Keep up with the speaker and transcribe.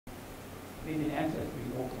Indian ancestry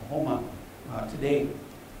in Oklahoma today.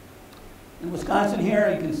 In Wisconsin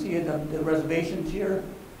here, you can see the reservations here.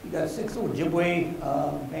 You got 6 Ojibway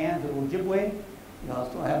bands of Ojibway. You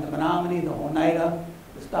also have the Menominee, the Oneida,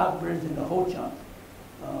 the Stockbridge, and the Ho-Chunk.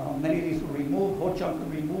 Many of these were removed. Ho-Chunk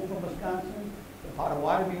were removed from Wisconsin. The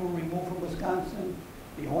Potawatomi were removed from Wisconsin.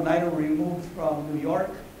 The Oneida were removed from New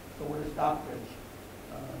York. So were the Stockbridge.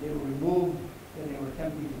 They were removed, and they were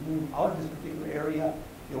attempting to move out of this particular area.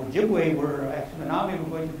 The Ojibway were, actually, Menominee were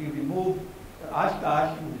going to be removed.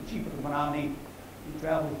 Oshkosh, who was the chief of the Menominee, he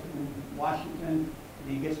travels to Washington, and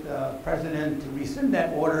he gets the president to rescind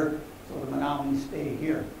that order, so the Menominee stay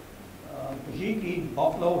here. Pajiki,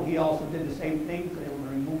 Buffalo, he also did the same thing, because they were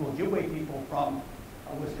going to remove Ojibway people from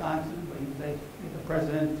Wisconsin, but he was able to get the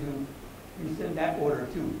president to rescind that order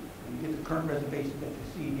too. And you get the current reservation that you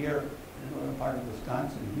see here in the northern part of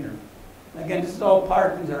Wisconsin here. Again, this is all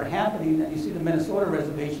part of things that are happening. And you see the Minnesota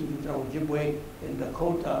reservations, which are Ojibway and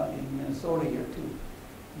Dakota in Minnesota here too.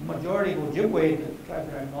 The majority of Ojibway, the tribe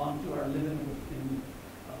that I belong to, are living within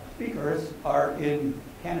speakers, are in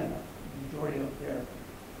Canada. The majority up there.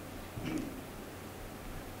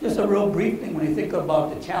 Just a real brief thing when you think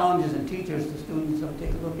about the challenges and teachers to students. So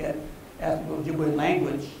take a look at Ojibway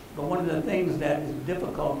language. But one of the things that is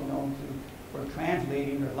difficult, for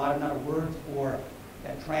translating, there's a lot of words for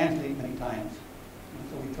that translate many times. And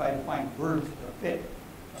so we try to find words that fit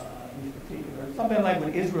these particular, something like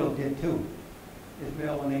what Israel did too.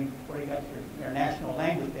 Israel, before they got their national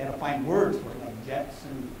language, they had to find words for it, like jets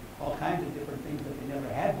and all kinds of different things that they never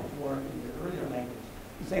had before in their earlier language.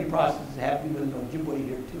 The same process is happening with Ojibway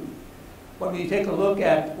here too. But when you take a look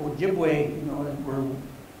at Ojibway, and we're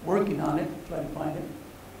working on it, trying to find it,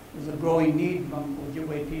 there's a growing need among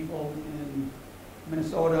Ojibway people in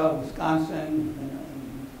Minnesota, Wisconsin, and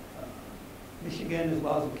Michigan, as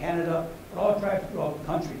well as in Canada, but all tribes throughout the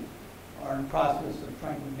country are in the process of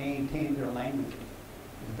trying to maintain their languages.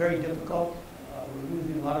 It's very difficult. We're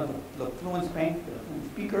losing a lot of the fluent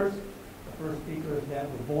speakers, the first speakers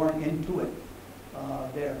that were born into it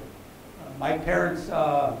there. My parents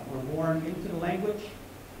were born into the language,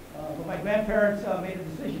 but my grandparents made a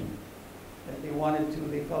decision that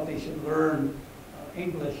they felt they should learn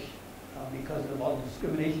English because of all the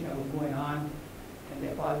discrimination that was going on, and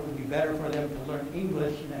they thought it would be better for them to learn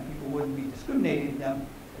English, and then people wouldn't be discriminating them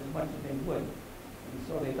as much as they would. And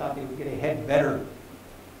so they thought they would get ahead better.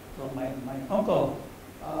 So my uncle,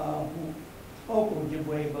 who spoke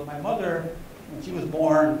Ojibway, but my mother, when she was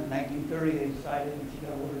born in 1930, they decided when she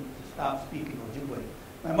got older to stop speaking Ojibway.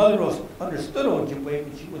 My mother understood Ojibway,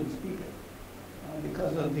 but she wouldn't speak it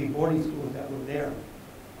because of the boarding schools that were there.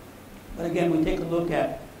 But again, we take a look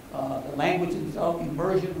at the language itself,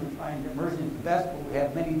 immersion. We're trying to immersion is the best, but we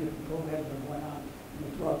have many different programs that are going on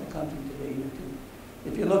throughout the country today here too.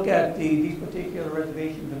 If you look at these particular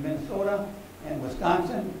reservations in Minnesota and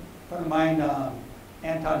Wisconsin, a friend of mine,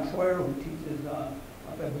 Anton Schroyer, who teaches up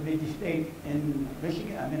at Bemidji State in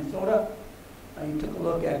Minnesota, you took a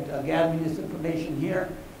look at gathering this information here,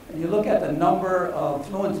 and you look at the number of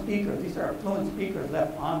fluent speakers. These are fluent speakers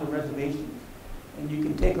left on the reservations. And you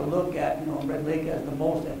can take a look at, Red Lake has the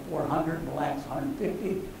most at 400, Mille Lacs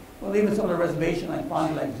 150. Well, even some of the reservations like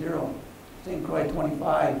Fond du Lac 0, St. Croix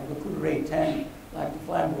 25, Lac Ray 10, Lac du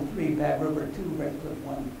Flambeau 3, Bad River 2, Red Cliff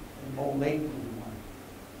 1, and Bow Lake 1.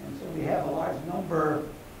 And so we have a large number,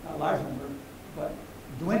 not a large number, but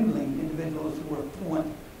dwindling individuals who are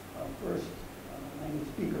fluent first language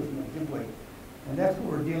speakers in Ojibway. And that's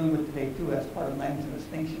what we're dealing with today too, as part of language of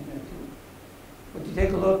extinction there too. But you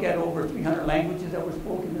take a look at over 300 languages that were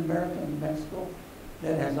spoken in America and Mexico,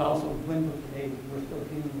 that has also dwindled today. We're still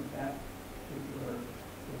dealing with that particular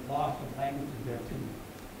loss of languages there too.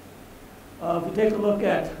 If you take a look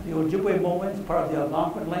at the Ojibway Moments, part of the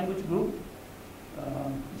Algonquin language group,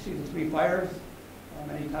 you see the 3 fires.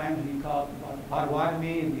 Many times we call it about the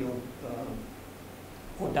Potawatomi and the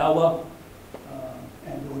Odawa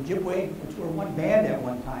and the Ojibway, which were one band at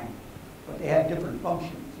one time, but they had different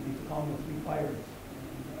functions. We used to call them the 3 fires. And,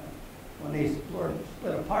 when they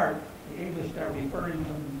split apart, the English started referring to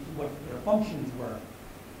them to what their functions were.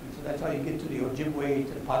 And so that's how you get to the Ojibway,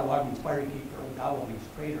 to the Potawatomi Firekeeper, Odawa means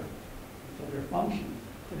trader. So their functions.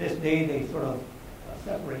 To this day, they sort of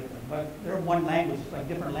separate them. But they're one language. It's like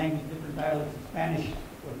different languages, different dialects of Spanish,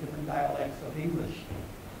 or different dialects of English.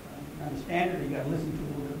 To understand it, you got to listen to it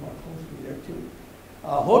a little bit more closely there too.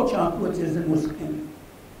 Ho-Chunk, which is in Wisconsin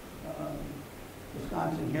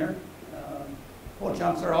here.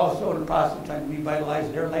 Ho-Chunks are also in the process of trying to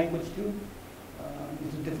revitalize their language too.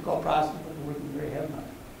 It's a difficult process, but we're working very heavily on it.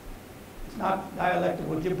 It's not dialect of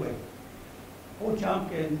Ojibway.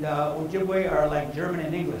 Ho-Chunk and Ojibway are like German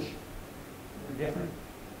and English. They're different.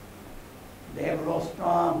 They have a real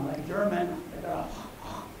strong, like German, they got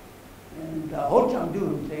a, and Ho-Chunk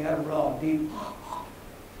dudes, they got a real deep,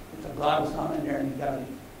 it's a glottal sound in there, and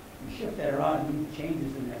you shift that around and do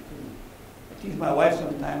changes in there too. I tease my wife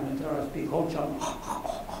sometimes and tell her I speak Ho-Chunk.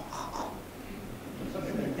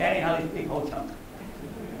 That ain't how they speak Ho-Chunk.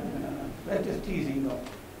 That's just teasing though.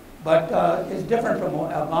 But it's different from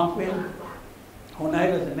Algonquin.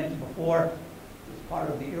 Oneida, as I mentioned before, is part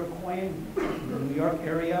of the Iroquois, the New York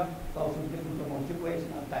area. It's also different from Ojibway, it's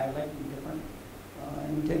not dialectically different.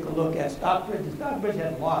 And we take a look at Stockbridge. And Stockbridge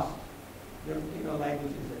has lost their particular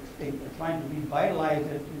language is extinct. They're trying to revitalize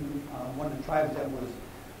it in one of the tribes that was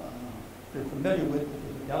they're familiar with, which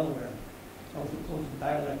is the Delaware. That was the closest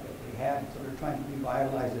dialect that they had, so they're trying to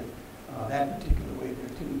revitalize it that particular way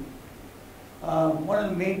there too. One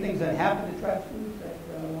of the main things that happened to tribal schools that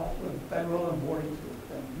lots of federal and boarding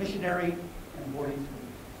schools, missionary and boarding schools.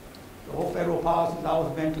 The whole federal policy has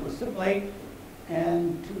always been to assimilate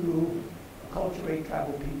and to acculturate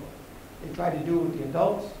tribal people. They tried to do it with the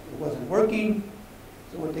adults. It wasn't working.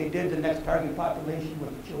 So what they did, the next target population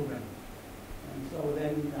was the children. And so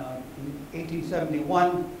then in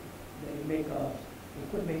 1871, they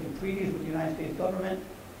quit making treaties with the United States government,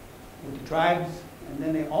 with the tribes, and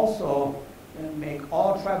then they also make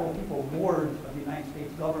all tribal people wards of the United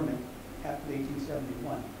States government after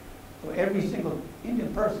 1871. So every single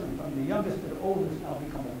Indian person, from the youngest to the oldest, now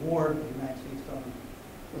become a ward of the United States government,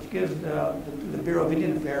 which gives the Bureau of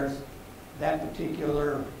Indian Affairs that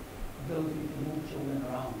particular ability to move children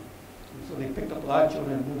around. And so they picked up a lot of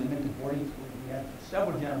children and moved them into boarding schools. We had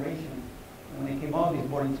several generations. And when they came out of these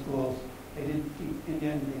boarding schools, they didn't speak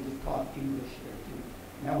Indian, they just taught English there too.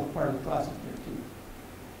 And that was part of the process there too.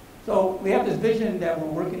 So we have this vision that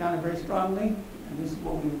we're working on it very strongly, and this is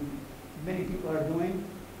what many people are doing.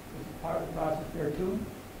 This is part of the process there too.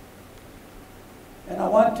 And I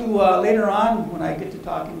want to, later on, when I get to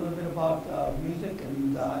talking a little bit about music,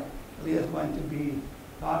 and Elia is going to be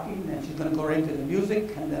talking, and she's going to go right into the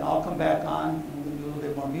music, and then I'll come back on, and we're going to do a little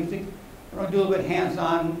bit more music. We're going to do a little bit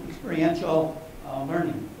hands-on, experiential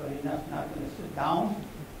learning, but you're not going to sit down,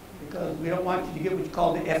 because we don't want you to get what you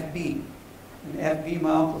call the FB. And the FB,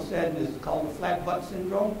 my uncle said, is called the flat butt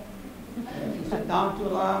syndrome. And if you sit down too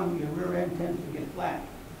long, your rear end tends to get flat.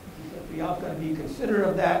 He said, so y'all got to be considerate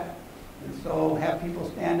of that. And so have people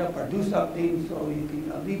stand up or do something so you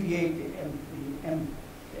can alleviate the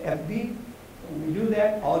FB. So when we do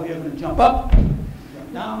that, all of you are going to jump up,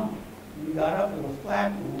 jump down. When you got up, it was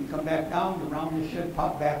flat. When we come back down, the roundness should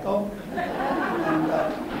pop back out. And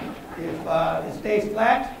if it stays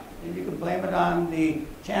flat, then you can blame it on the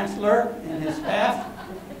chancellor and his staff.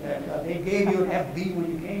 That they gave you an FB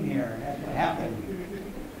when you came here, and that's what happened.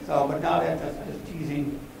 So, but now that's just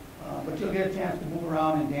teasing. But you'll get a chance to move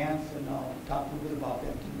around and dance, and I'll talk a little bit about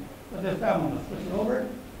that too. But this time I'm going to switch it over.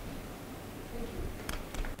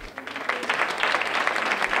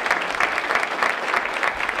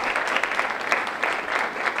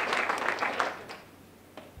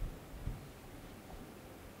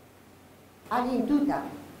 Alintuta.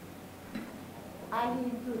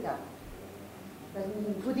 That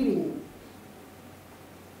means good evening.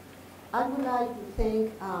 I would like to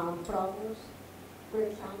thank Provost Greg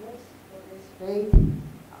Sanders for this great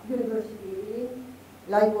university meeting.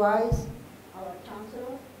 Likewise, our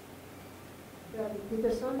Chancellor, Dr.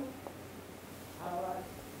 Peterson,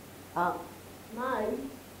 my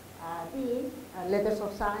Dean, Letters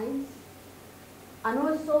of Science, and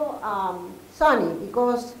also Sonny,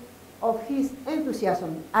 because of his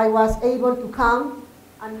enthusiasm, I was able to come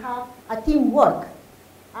and have a teamwork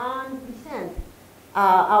and present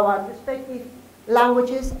our respective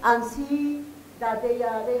languages and see that they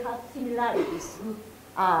have similarities,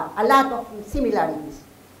 a lot of similarities.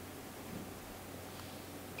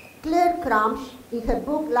 Claire Cramsh, in her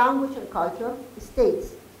book Language and Culture,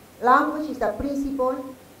 states, language is the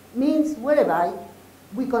principal means whereby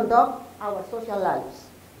we conduct our social lives.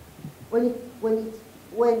 When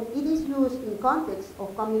it is used in context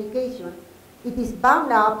of communication, it is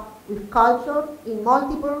bound up with culture in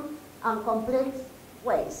multiple and complex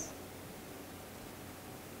ways.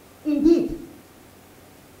 Indeed,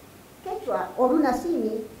 Quechua or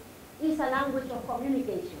Runasimi is a language of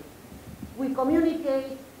communication. We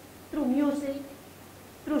communicate through music,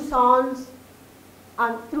 through songs,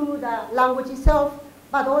 and through the language itself,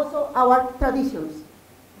 but also our traditions.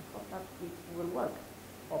 I hope that it will work,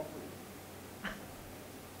 hopefully.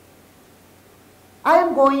 I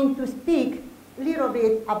am going to speak a little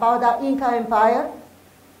bit about the Inca Empire,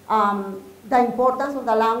 the importance of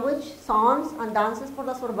the language, songs, and dances for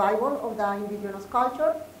the survival of the indigenous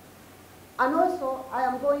culture, And also, I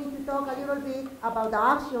am going to talk a little bit about the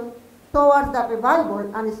action towards the revival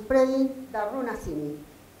and spreading the Runasimi.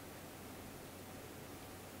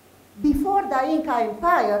 Before the Inca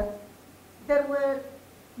Empire, there were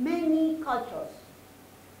many cultures.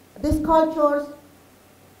 These cultures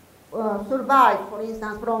survived, for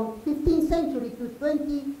instance, from 15th century to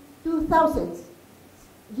 22,000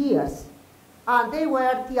 years. And they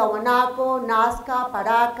were Tiahuanaco, Nazca,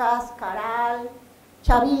 Paracas, Caral,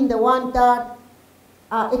 Chavín, the One-Third,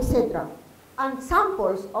 etc. And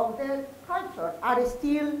samples of their culture are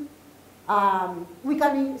still, we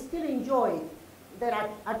can still enjoy their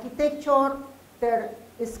architecture, their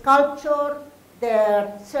sculpture,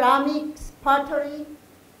 their ceramics, pottery,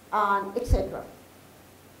 and etc.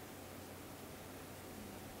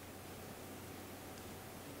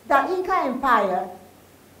 The Inca Empire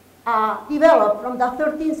developed from the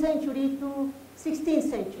 13th century to 16th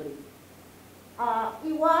century.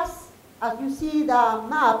 It was, as you see the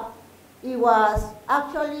map, it was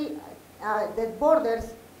actually, the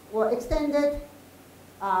borders were extended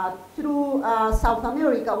through South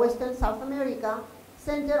America, Western South America,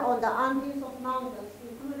 centered on the Andes of mountains,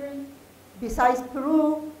 including, besides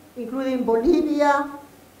Peru, including Bolivia,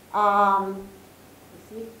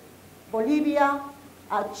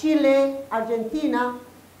 Chile, Argentina,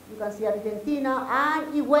 you can see Argentina,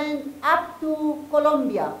 and it went up to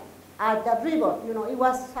Colombia at the river. You know, it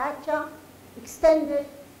was such an extended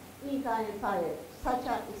Inca Empire, such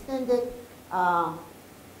an extended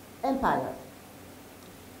empire.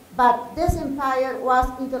 But this empire was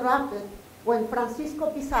interrupted when Francisco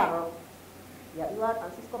Pizarro, yeah, you are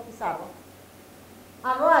Francisco Pizarro,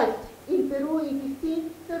 arrived in Peru in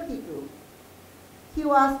 1532. He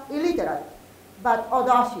was illiterate, but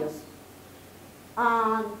audacious.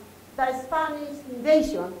 And the Spanish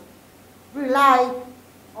invasion relied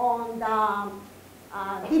on the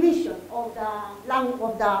division of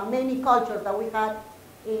the many cultures that we had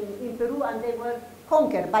in Peru, and they were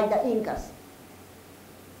conquered by the Incas.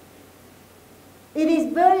 It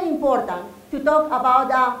is very important to talk about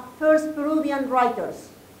the first Peruvian writers.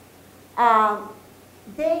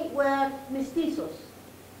 They were mestizos.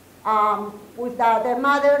 With their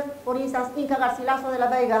mother, for instance, Inca Garcilaso de la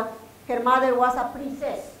Vega, her mother was a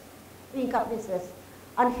princess, Inca princess,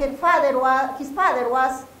 and his father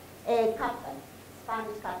was a captain,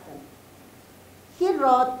 Spanish captain. He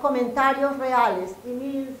wrote Comentarios Reales, it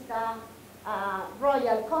means the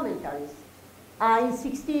royal commentaries, in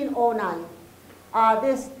 1609.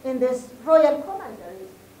 In this royal commentaries,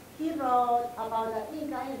 he wrote about the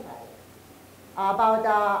Inca Empire, about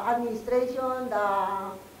the administration,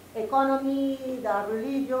 the economy, the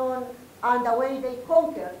religion, and the way they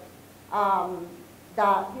conquered the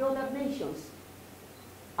other nations.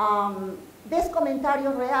 These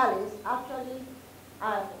Comentarios Reales actually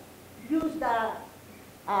use the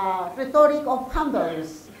rhetoric of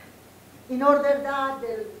hamburgers in order that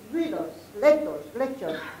the readers,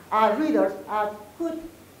 readers could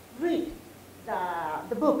read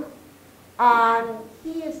the book. And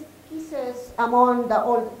he says, among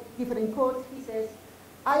all different quotes, he says,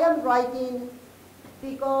 I am writing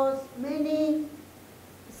because many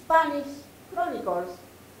Spanish chronicles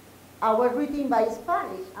were written by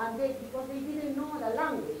Spanish, and because they didn't know the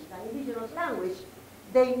language, the indigenous language,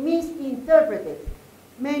 they misinterpreted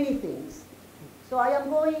many things. So I am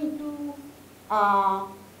going to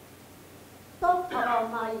talk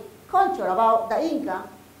about my culture, about the Inca,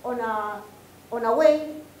 on a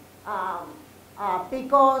way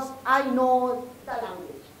because I know the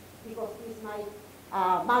language, because it's my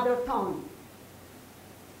mother tongue.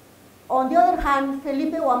 On the other hand,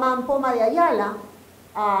 Felipe Guamán Poma de Ayala,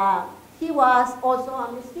 he was also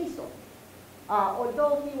a mestizo,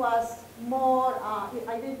 although he was more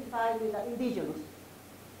identified with the indigenous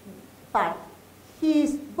part.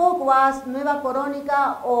 His book was Nueva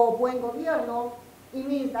Crónica o Buen Gobierno. It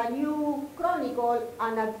means a new chronicle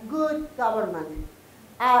and a good government.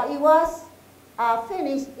 It was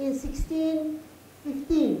finished in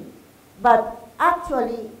 1615, but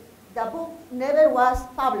actually the book never was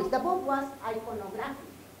published. The book was an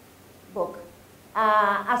iconographic book.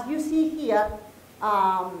 As you see here,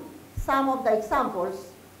 some of the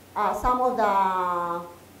examples,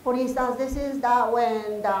 for instance, this is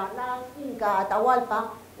when the last Inca Atahualpa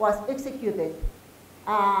was executed.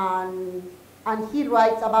 And he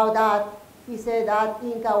writes about that. He said that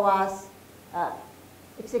Inca was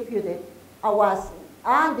executed.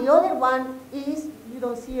 And the other one is, you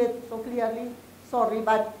don't see it so clearly, sorry,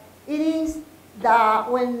 but it is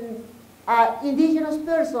when an indigenous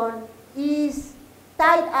person is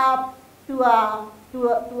tied up to a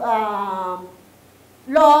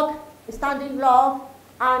log, standing log,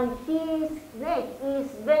 and his neck is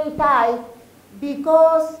very tight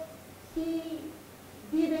because he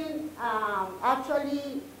didn't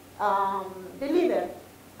actually deliver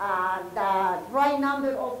the right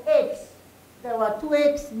number of eggs. There were 2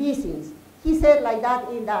 eggs missing. He said like that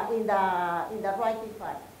in the writing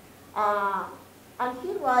part. And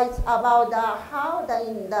he writes about how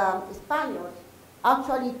the Spaniards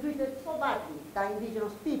actually treated so badly the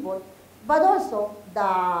indigenous people, but also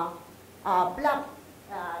the black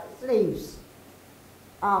slaves.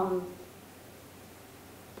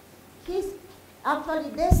 Actually,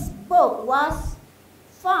 this book was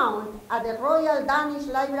found at the Royal Danish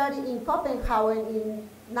Library in Copenhagen in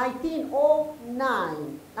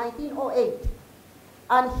 1909, 1908.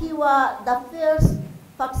 And the first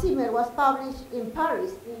facsimile was published in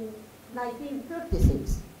Paris in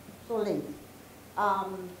 1936, so late.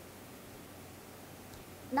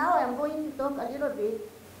 Now I'm going to talk a little bit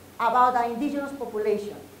about the indigenous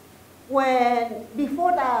population.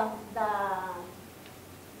 Before the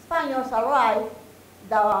Spaniards arrived,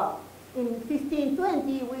 in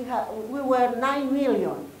 1520 we were 9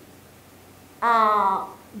 million.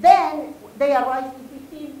 Then they arrived in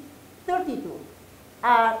 1532.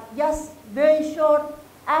 Just very short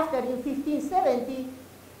after, in 1570,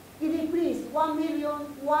 it increased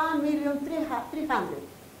 1,300,000.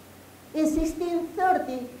 In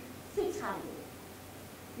 1630, 600.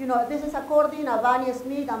 You know, this is according to Vanya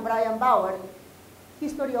Smith and Brian Bauer,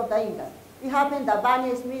 History of the Incas. It happened that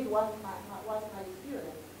Vanya Smith was my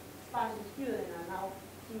student, Spanish student, and now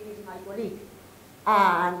she is my colleague.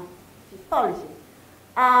 And she's publishing.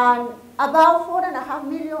 And about 4.5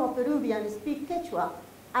 million of Peruvians speak Quechua,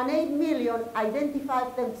 and 8 million identify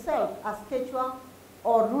themselves as Quechua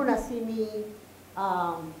or Runasimi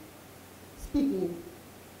speaking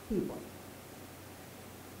people.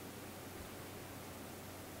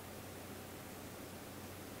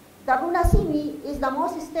 The Runasimi is the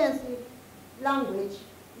most extensive language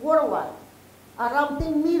worldwide. Around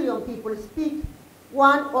 10 million people speak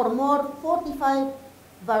one or more 45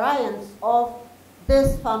 variants of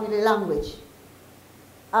this family language.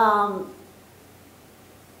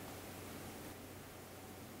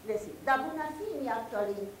 Let's see. The Runasimi,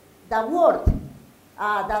 actually, the word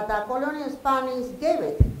that the colonial Spanish gave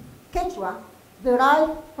it, Quechua,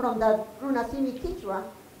 derived from the Runasimi Quechua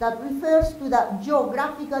that refers to the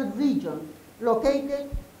geographical region located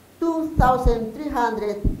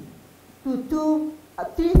 2,300 to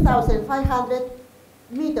 3,500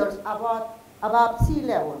 meters above sea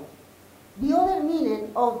level. The other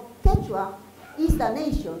meaning of Quechua is the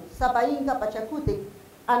nation, Sapa Inca Pachacutec,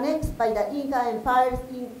 annexed by the Inca empires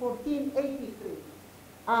in 1483.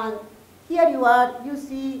 And here you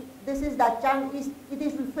see, this is it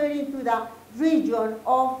is referring to the region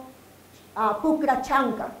of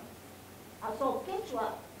Pucrachanca. So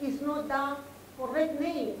Quechua is not the correct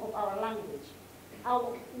name of our language.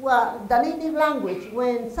 The native language,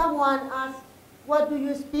 when someone asks, what do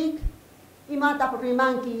you speak? Imata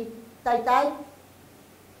rimanki taitai,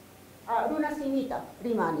 runasimita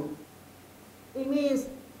rimani. It means,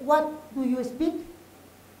 what do you speak?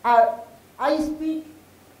 I speak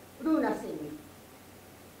Runasimi.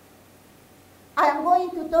 I am going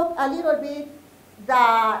to talk a little bit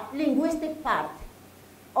the linguistic part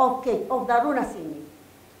of the Runasimi.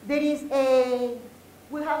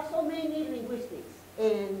 We have so many linguistics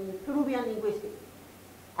in Peruvian linguistics,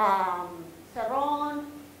 Cerrón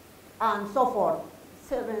and so forth,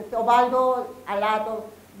 Teobaldo, Alato,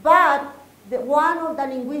 but one of the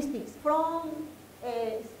linguistics from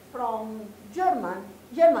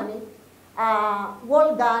Germany,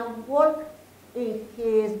 Wolf, in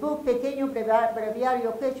his book Pequeño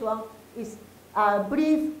Breviario Quechua, is a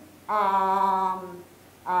brief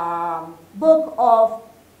book of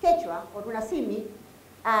Quechua, or Runasimi.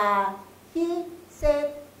 He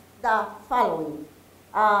said the following.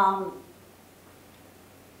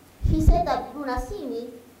 He said that Runasimi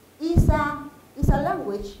is a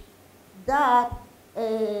language that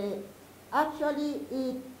actually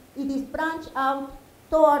it is branched out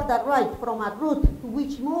toward the right from a root to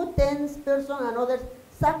which mood, tense, person, and other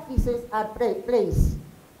suffixes are placed.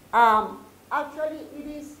 Actually,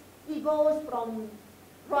 it goes from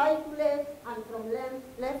right to left and from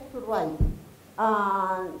left to right.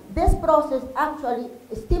 This process actually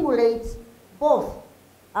stimulates both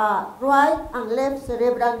right and left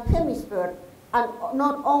cerebral hemisphere, and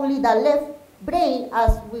not only the left brain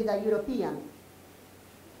as with the European.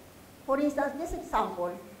 For instance, this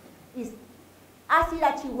example is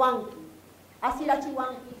Asirachiwanki.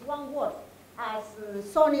 Asirachiwanki is one word. As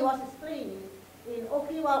Sonny was explaining, in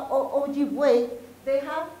Ojibway, they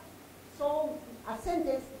have a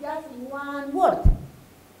sentence just in one word.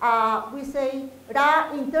 we say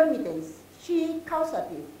ra intermittens, she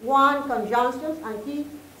causative, one conjunctions, and he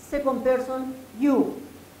second person you.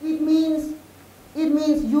 It means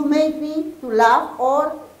you make me to laugh,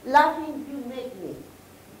 or laughing you make me.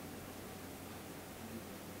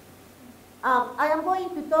 I am going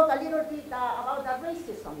to talk a little bit about the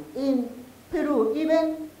racism in Peru.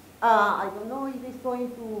 Even, I don't know if it's going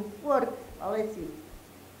to work, let's see.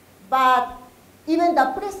 But even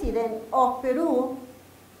the president of Peru,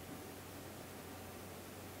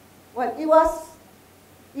 well, it was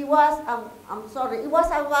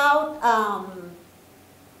about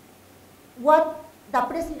what the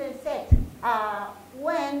president said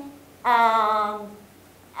when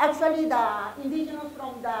actually the indigenous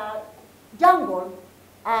from the jungle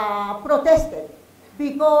protested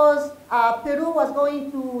because Peru was going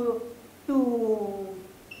to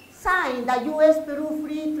sign the U.S.-Peru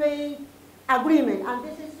Free Trade Agreement, and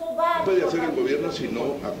this is so bad. No puede hacer el gobierno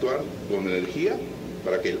sino actuar con energía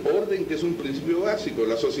para que el orden, que es un principio básico,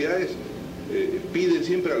 las sociedades piden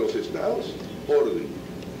siempre a los estados orden,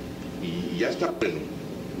 y ya está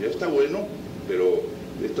bueno, pero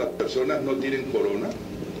estas personas no tienen corona.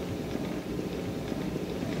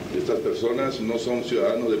 Estas personas no son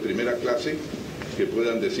ciudadanos de primera clase que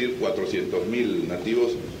puedan decir 400.000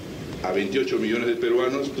 nativos a 28 millones de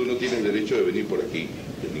peruanos, tú no tienes derecho de venir por aquí.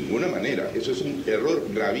 De ninguna manera. Eso es un error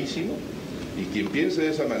gravísimo, y quien piensa de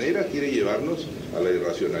esa manera quiere llevarnos a la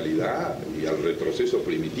irracionalidad y al retroceso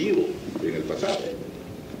primitivo en el pasado.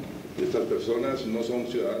 Estas personas no son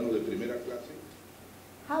ciudadanos de primera clase.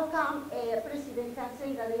 How come a president can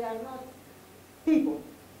say that they are not people?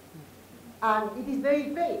 And it is very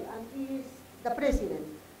brave, and he is the president.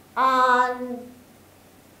 And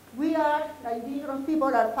we are, the indigenous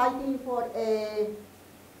people, are fighting for a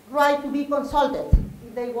right to be consulted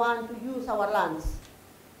if they want to use our lands.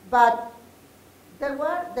 But there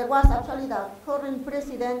was actually the current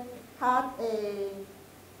president had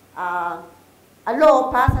passed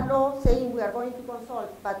a law saying we are going to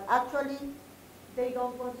consult, but actually they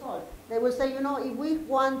don't consult. They will say, you know, if we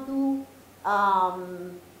want to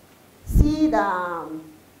see the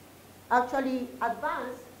actually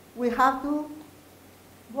advance, we have to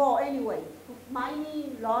go anyway to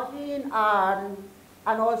mining, logging, and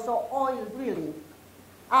also oil drilling.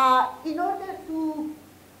 In order to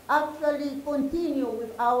actually continue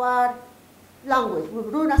with our language,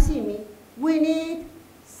 with Runasimi, we need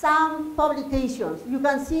some publications. You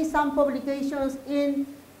can see some publications in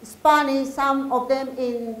Spanish, some of them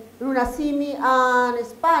in Runasimi and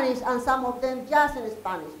Spanish, and some of them just in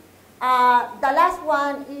Spanish. The last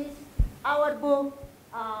one is our book,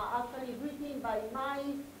 actually written by my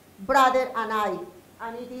brother and I,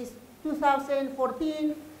 and it is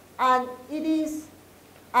 2014, and it is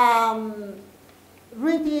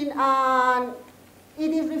written, and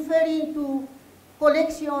it is referring to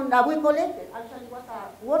collection that we collected. Actually, it was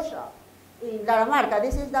a workshop in Armacanqui.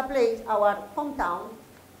 This is the place, our hometown,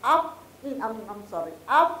 up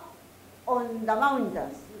on the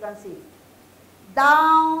mountains, you can see.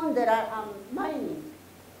 Down there are mining.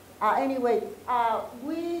 Anyway,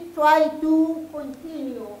 we try to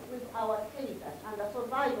continue with our heritage and the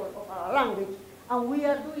survival of our language, and we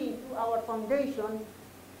are doing through our foundation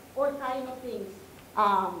all kinds of things.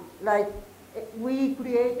 Like we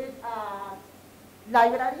created a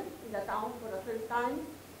library in the town for the first time.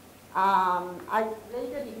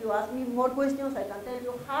 Later, if you ask me more questions, I can tell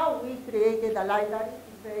you how we created the library.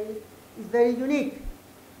 It's very unique.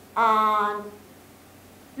 And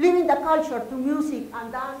living the culture to music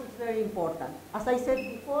and dance is very important. As I said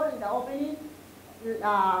before in the opening,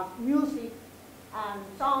 music and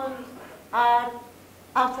songs are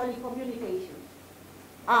actually communication.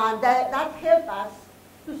 And that helps us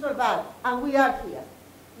to survive. And we are here.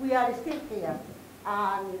 We are still here.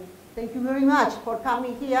 And thank you very much for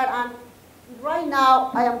coming here. And right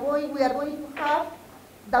now, we are going to have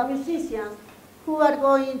the musicians who are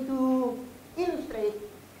going to illustrate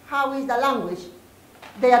how is the language.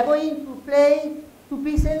 They are going to play 2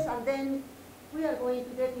 pieces, and then we are going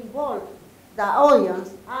to get involved, the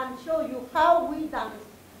audience, and show you how we dance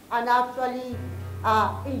and actually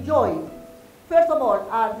enjoy it. First of all,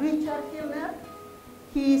 Richard Kilner,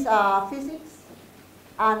 he's physics,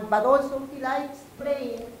 but also he likes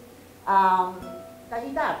playing the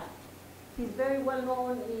guitar. He's very well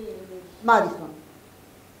known in Madison.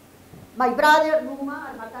 My brother,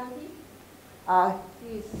 Numa Armacanqui,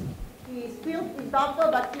 he's doctor,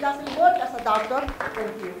 but he doesn't work as a doctor.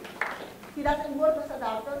 Thank you. He doesn't work as a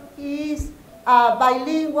doctor. He's a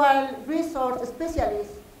bilingual resource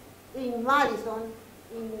specialist in Madison,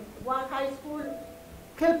 in one high school,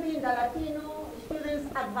 helping the Latino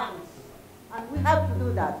students advance. And we have to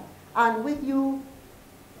do that. And with you,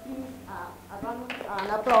 please, an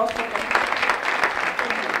applause.